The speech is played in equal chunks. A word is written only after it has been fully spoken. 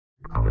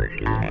Hey,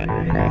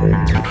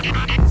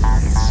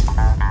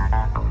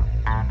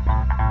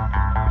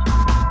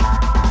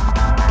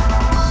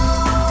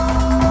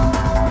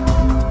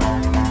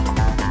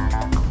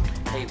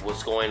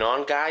 what's going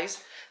on,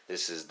 guys?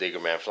 This is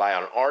Diggerman Fly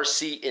on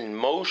RC in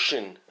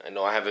Motion. I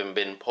know I haven't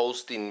been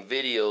posting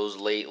videos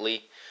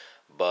lately,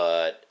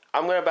 but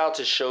I'm about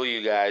to show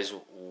you guys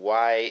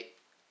why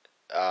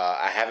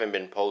I haven't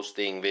been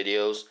posting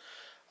videos.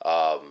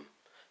 I'm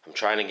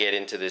trying to get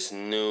into this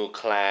new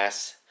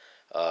class,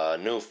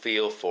 new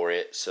feel for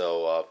it,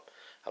 so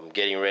I'm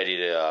getting ready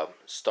to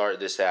start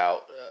this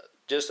out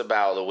just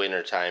about the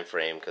winter time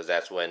frame, because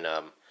that's when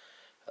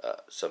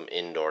some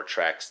indoor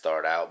tracks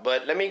start out.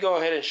 But let me go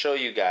ahead and show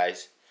you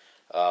guys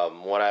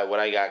what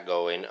I got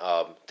going.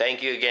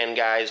 Thank you again,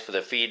 guys, for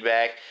the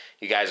feedback.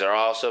 You guys are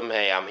awesome.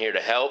 Hey, I'm here to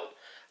help.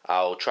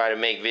 I'll try to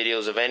make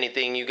videos of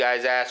anything you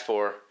guys ask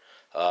for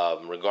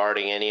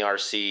regarding any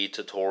RC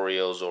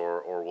tutorials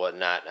or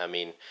whatnot. I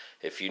mean,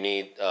 if you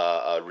need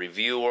a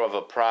review of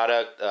a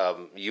product,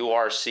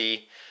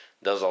 URC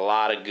does a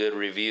lot of good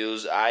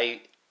reviews.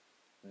 I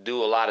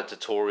do a lot of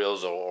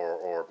tutorials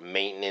or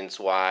maintenance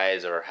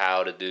wise or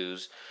how to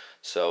do's.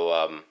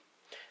 So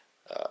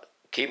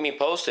keep me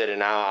posted,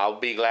 and I'll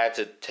be glad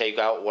to take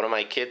out one of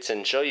my kits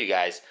and show you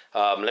guys.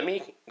 Let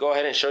me go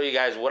ahead and show you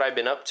guys what I've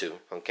been up to.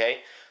 Okay.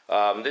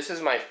 This is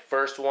my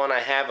first one. I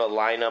have a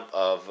lineup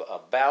of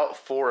about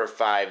 4 or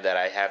 5 that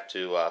I have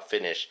to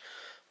finish,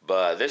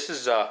 but this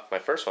is my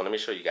first one. Let me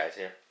show you guys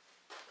here.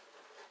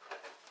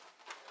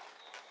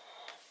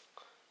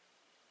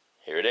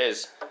 Here it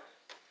is.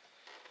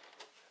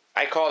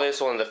 I call this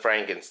one the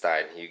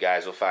Frankenstein. You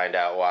guys will find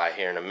out why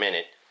here in a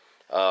minute.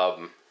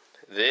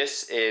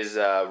 This is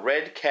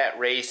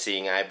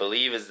RedcatRacing, I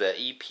believe is the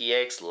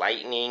EPX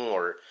Lightning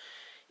or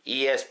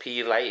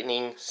ESP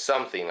Lightning,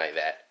 something like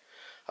that.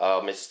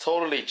 It's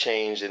totally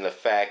changed in the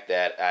fact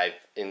that I've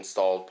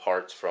installed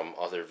parts from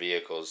other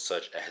vehicles,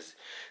 such as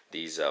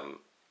these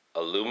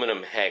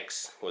aluminum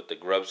hex with the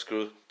grub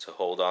screw to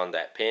hold on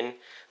that pin.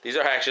 These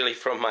are actually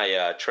from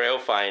my Trail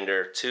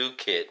Finder 2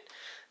 kit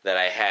that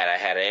I had. I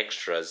had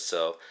extras,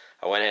 so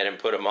I went ahead and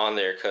put them on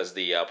there because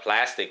the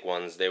plastic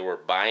ones, they were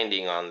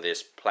binding on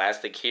this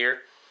plastic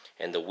here,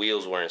 and the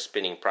wheels weren't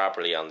spinning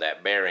properly on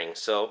that bearing.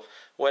 So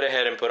went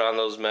ahead and put on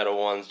those metal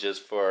ones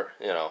just for,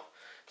 you know,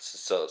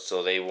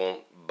 so they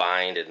won't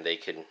bind and they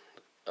can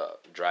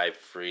drive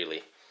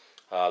freely.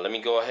 Let me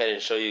go ahead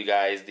and show you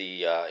guys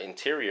the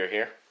interior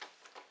here.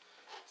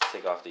 Let's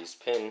take off these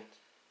pins.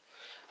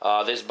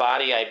 This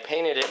body, I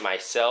painted it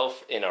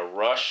myself in a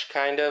rush,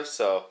 kind of,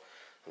 so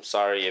I'm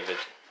sorry if it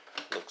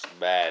looks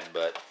bad,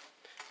 but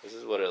this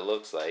is what it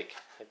looks like.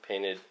 I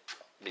painted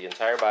the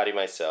entire body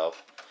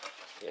myself.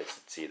 You guys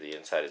can see the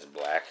inside is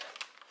black.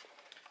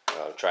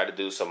 Tried to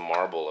do some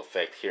marble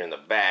effect here in the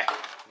back,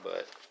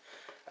 but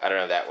I don't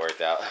know if that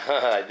worked out.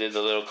 I did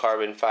the little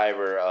carbon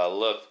fiber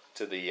look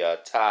to the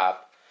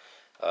top.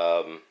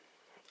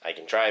 I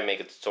can try and make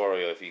a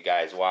tutorial if you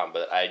guys want,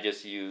 but I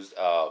just used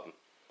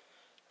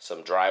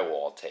some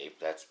drywall tape.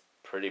 That's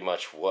pretty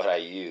much what I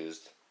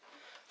used.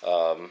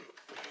 And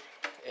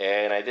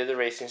I did the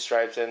racing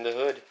stripes and the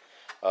hood.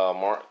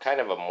 Kind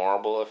of a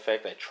marble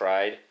effect I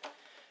tried,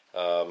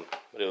 but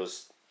it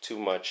was too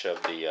much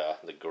of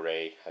the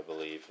gray, I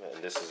believe.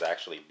 And this is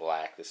actually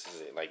black. This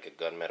is like a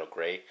gunmetal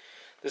gray.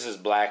 This is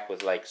black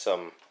with like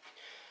some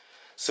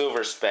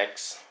silver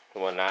specks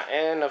and whatnot.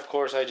 And of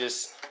course I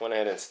just went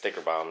ahead and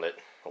sticker bound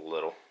it a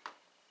little.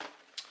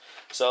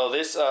 So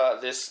this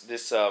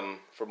from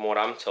what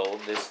I'm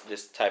told,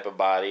 this type of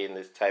body and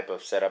this type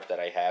of setup that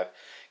I have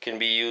can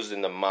be used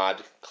in the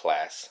mod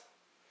class.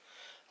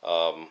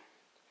 The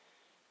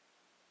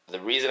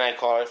reason I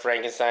call it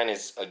Frankenstein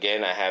is,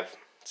 again, I have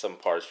some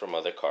parts from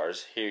other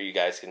cars. Here you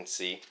guys can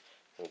see.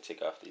 Let me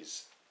take off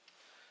these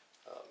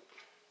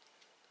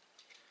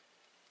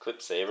clip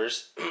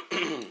savers.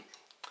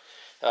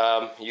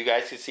 You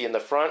guys can see in the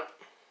front,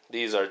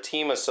 these are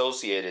Team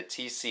Associated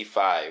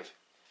TC5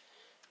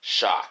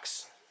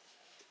 shocks,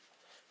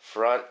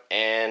 front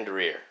and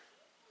rear.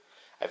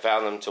 I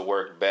found them to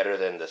work better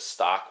than the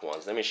stock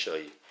ones. Let me show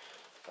you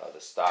the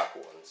stock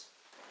ones.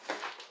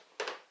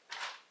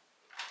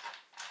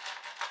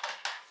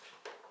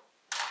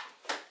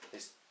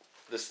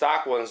 The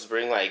stock ones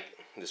bring like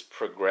this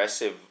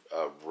progressive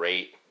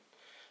rate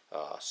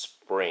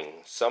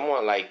spring,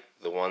 somewhat like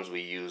the ones we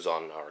use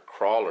on our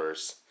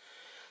crawlers.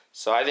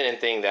 So I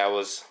didn't think that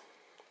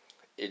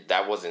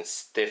wasn't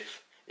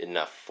stiff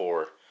enough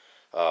for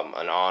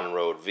an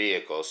on-road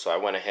vehicle. So I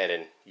went ahead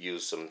and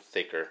used some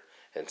thicker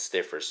and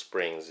stiffer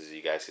springs. As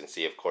you guys can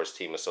see, of course,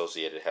 Team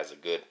Associated has a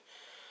good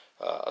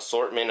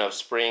assortment of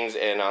springs,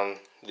 and on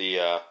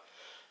the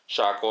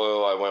shock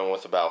oil I went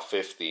with about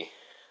 50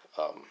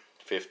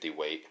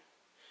 weight,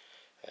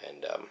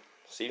 and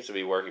seems to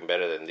be working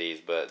better than these.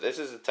 But this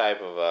is the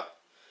type of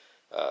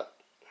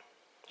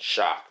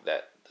shock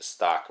that the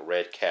stock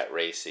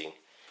RedcatRacing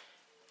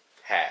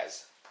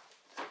has.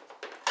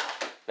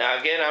 Now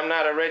again, I'm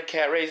not a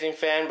RedcatRacing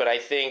fan, but I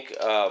think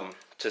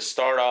to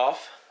start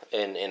off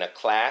in a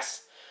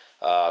class,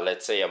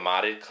 let's say a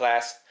modded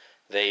class,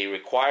 they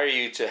require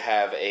you to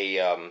have a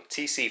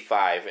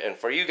TC5. And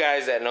for you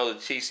guys that know the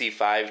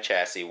TC5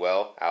 chassis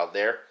well out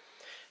there,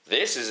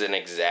 this is an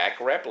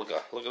exact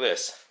replica. Look at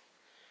this.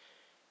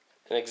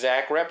 An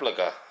exact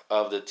replica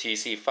of the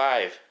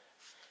TC5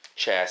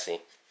 chassis.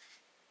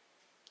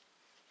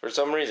 For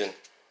some reason,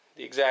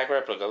 the exact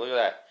replica. Look at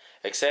that.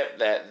 Except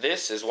that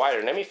this is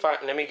wider. Let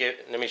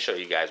me show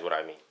you guys what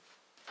I mean.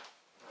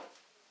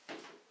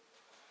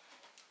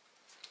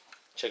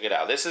 Check it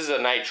out. This is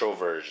a nitro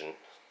version,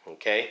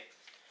 okay,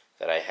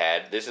 that I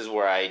had. This is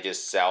where I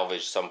just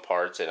salvage some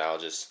parts and I'll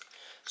just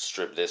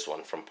strip this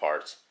one from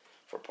parts.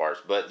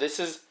 But this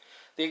is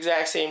the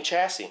exact same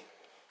chassis,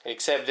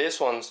 except this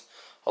one's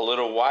a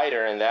little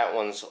wider and that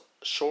one's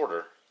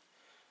shorter.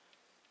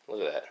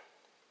 Look at that.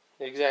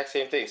 The exact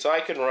same thing. So I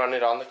can run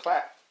it on the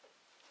class.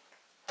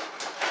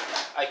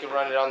 I can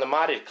run it on the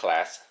modded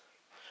class.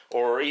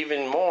 Or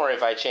even more,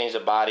 if I change the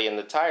body and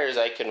the tires,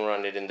 I can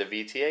run it in the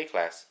VTA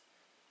class.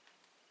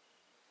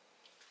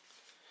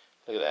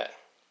 Look at that.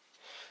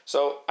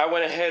 So I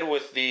went ahead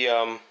with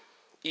the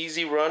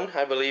Easy Run.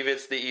 I believe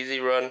it's the Easy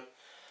Run.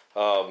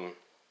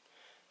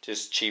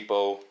 Just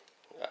cheapo.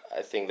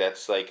 I think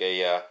that's like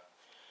a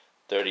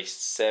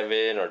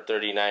 37 or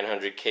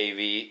 3900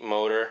 kV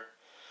motor.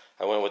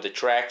 I went with the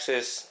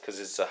Traxxas because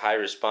it's a high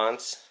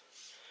response,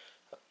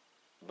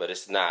 but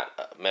it's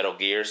not Metal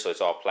Gear, so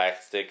it's all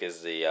plastic.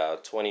 Is the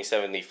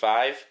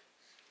 2075.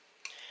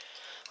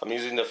 I'm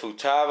using the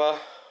Futaba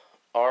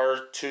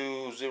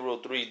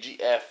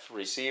R203GF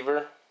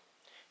receiver,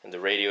 and the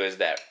radio is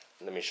that.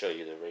 Let me show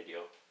you the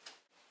radio.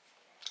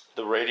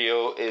 The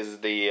radio is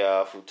the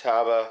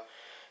Futaba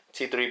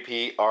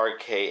T3P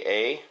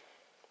RKA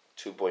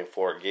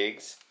 2.4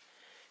 gigs,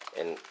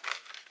 and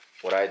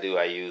what I do,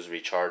 I use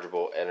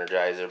rechargeable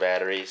Energizer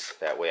batteries.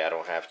 That way I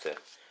don't have to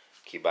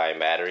keep buying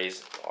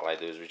batteries. All I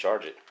do is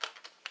recharge it.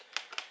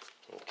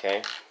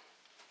 Okay.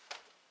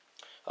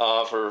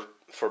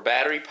 For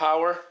battery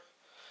power,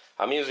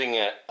 I'm using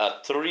a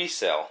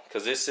 3-cell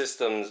because this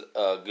system's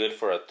good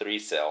for a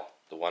 3-cell,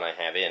 the one I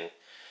have in.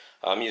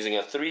 I'm using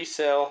a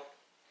 3-cell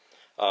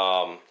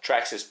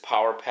Traxxas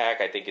power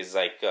pack. I think it's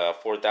like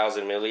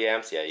 4,000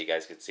 milliamps. Yeah, you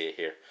guys can see it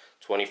here.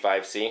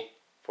 25C,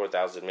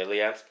 4,000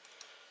 milliamps.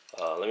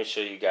 Let me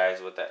show you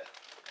guys what that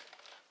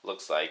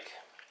looks like.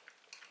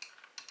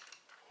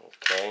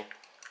 Okay.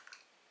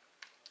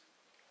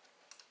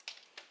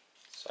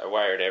 So I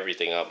wired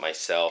everything up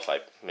myself.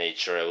 I made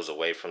sure it was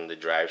away from the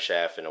drive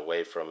shaft and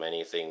away from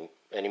any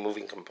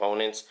moving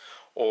components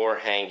or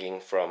hanging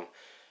from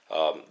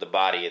the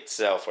body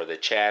itself or the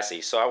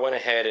chassis. So I went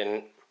ahead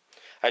and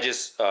I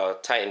just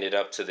tightened it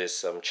up to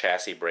this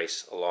chassis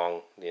brace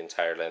along the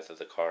entire length of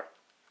the car.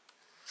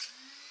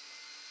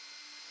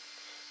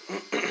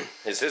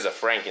 This is a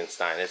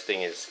Frankenstein. This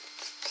thing is...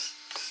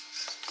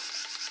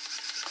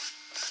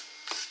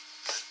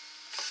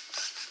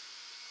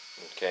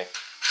 Okay.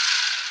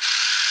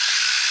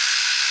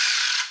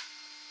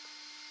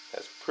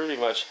 That's pretty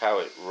much how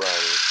it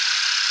runs.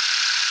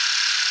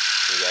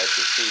 You guys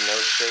can see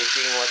no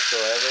shaking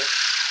whatsoever.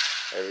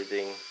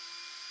 Everything.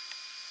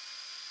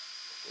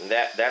 And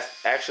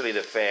that's actually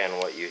the fan,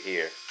 what you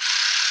hear.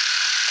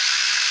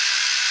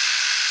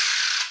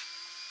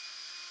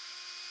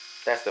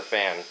 That's the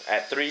fan.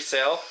 At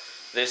 3-cell,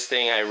 this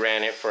thing I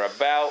ran it for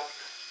about,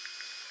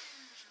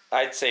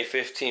 I'd say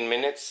 15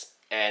 minutes,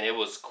 and it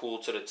was cool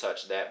to the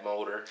touch. That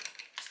motor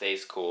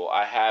stays cool.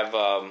 I have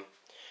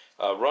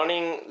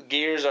running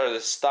gears are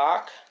the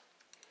stock.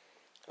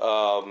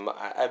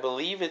 I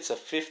believe it's a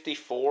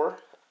 54.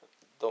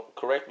 Don't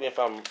correct me if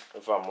I'm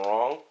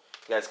wrong.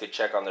 You guys could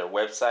check on their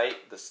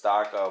website the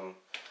stock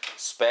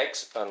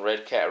specs on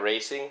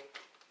RedcatRacing.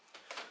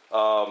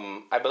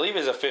 I believe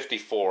it's a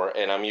 54,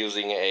 and I'm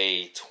using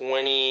a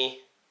 22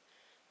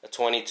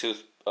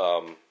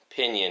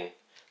 Pinion.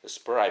 The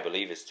Spur, I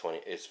believe, is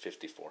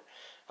 54.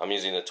 I'm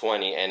using the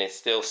 20, and it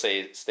still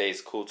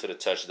stays cool to the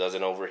touch.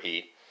 Doesn't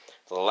overheat.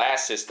 The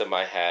last system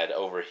I had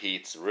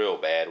overheats real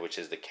bad, which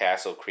is the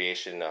Castle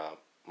Creation the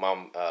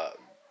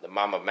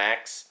Mama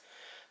Max.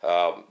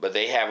 But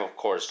they have, of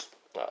course,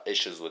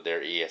 issues with their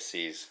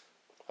ESCs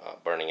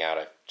burning out.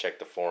 I checked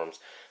the forums.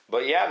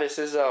 But yeah, this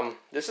is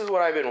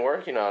what I've been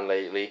working on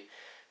lately,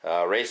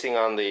 racing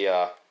on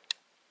the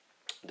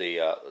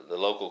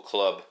local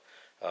club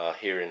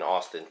here in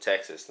Austin,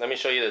 Texas. Let me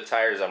show you the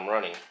tires I'm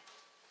running.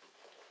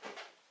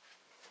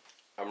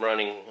 I'm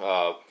running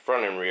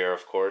front and rear,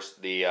 of course.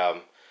 The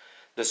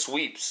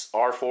Sweeps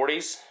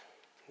R40s.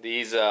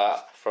 These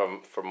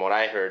from what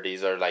I heard,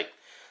 these are like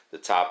the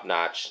top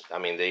notch. I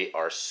mean, they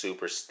are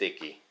super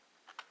sticky.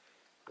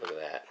 Look at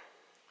that.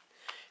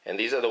 And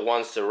these are the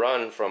ones to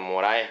run from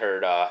what I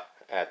heard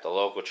at the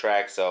local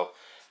track. So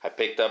I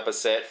picked up a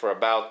set for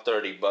about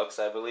 30 bucks,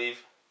 I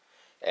believe.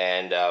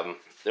 And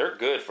they're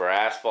good for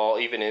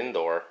asphalt, even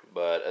indoor.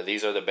 But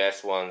these are the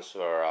best ones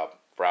for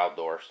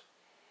outdoors,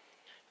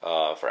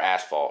 for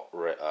asphalt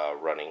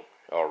running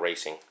or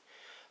racing.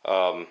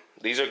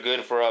 These are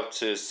good for up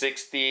to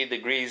 60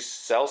 degrees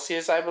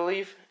Celsius, I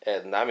believe.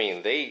 And I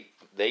mean, they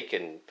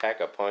can pack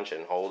a punch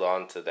and hold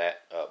on to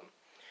that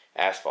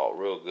asphalt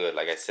real good.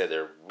 Like I said,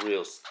 they're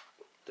real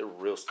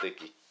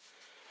sticky.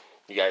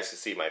 You guys can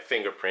see my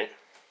fingerprint.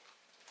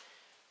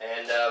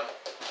 And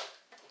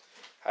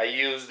I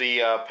use the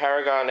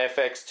Paragon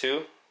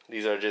FX2.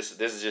 This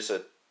is just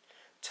a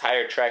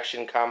tire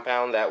traction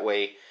compound. That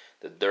way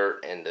the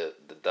dirt and the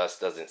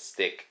dust doesn't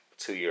stick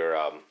to your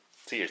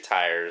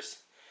tires.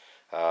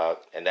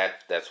 And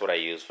that's what I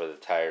use for the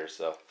tires.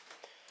 So,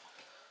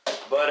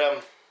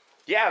 but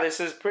yeah, this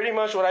is pretty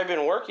much what I've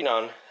been working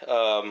on.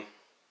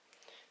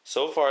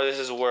 So far, this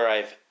is where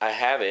I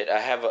have it.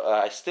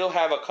 I still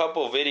have a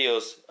couple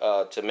videos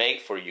to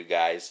make for you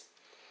guys.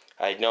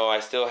 I know I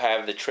still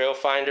have the Trail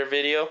Finder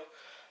video.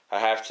 I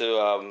have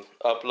to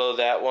upload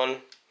that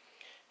one,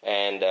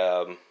 and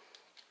I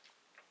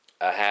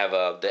have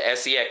the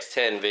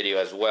SEX10 video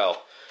as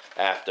well.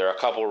 After a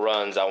couple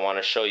runs, I want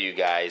to show you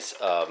guys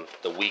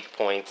the weak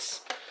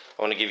points.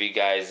 I want to give you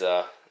guys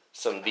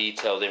some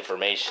detailed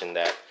information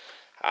that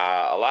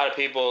a lot of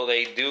people,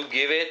 they do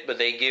give it, but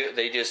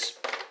they just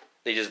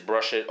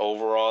brush it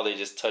overall. They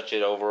just touch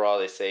it overall.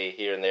 They say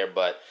here and there,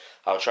 but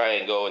I'll try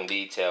and go in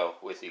detail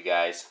with you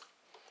guys.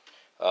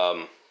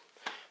 But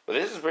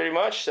this is pretty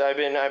much, I've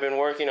been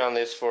working on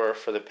this for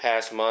the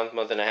past month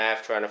and a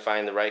half, trying to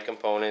find the right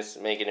components,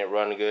 making it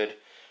run good,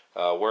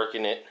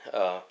 working it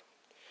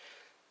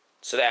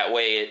so that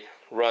way it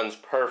runs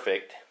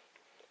perfect.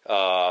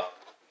 But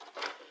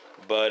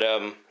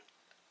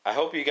I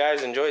hope you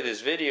guys enjoyed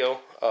this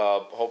video.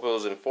 Hope it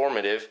was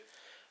informative.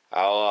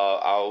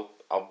 I'll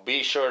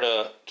be sure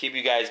to keep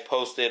you guys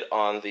posted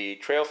on the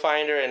Trail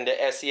Finder and the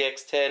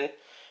SEX10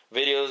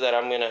 videos that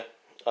I'm gonna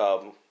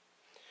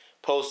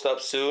post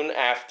up soon.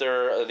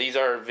 After these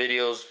are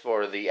videos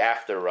for the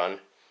after run,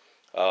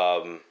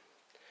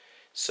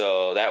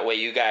 so that way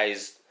you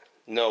guys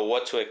know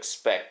what to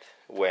expect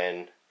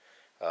when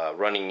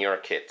running your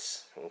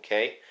kits.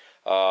 Okay,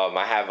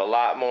 I have a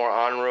lot more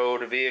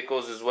on-road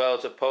vehicles as well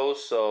to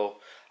post, so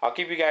I'll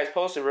keep you guys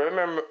posted.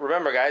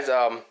 Remember guys,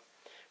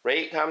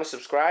 rate, comment,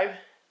 subscribe.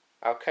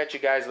 I'll catch you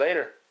guys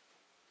later.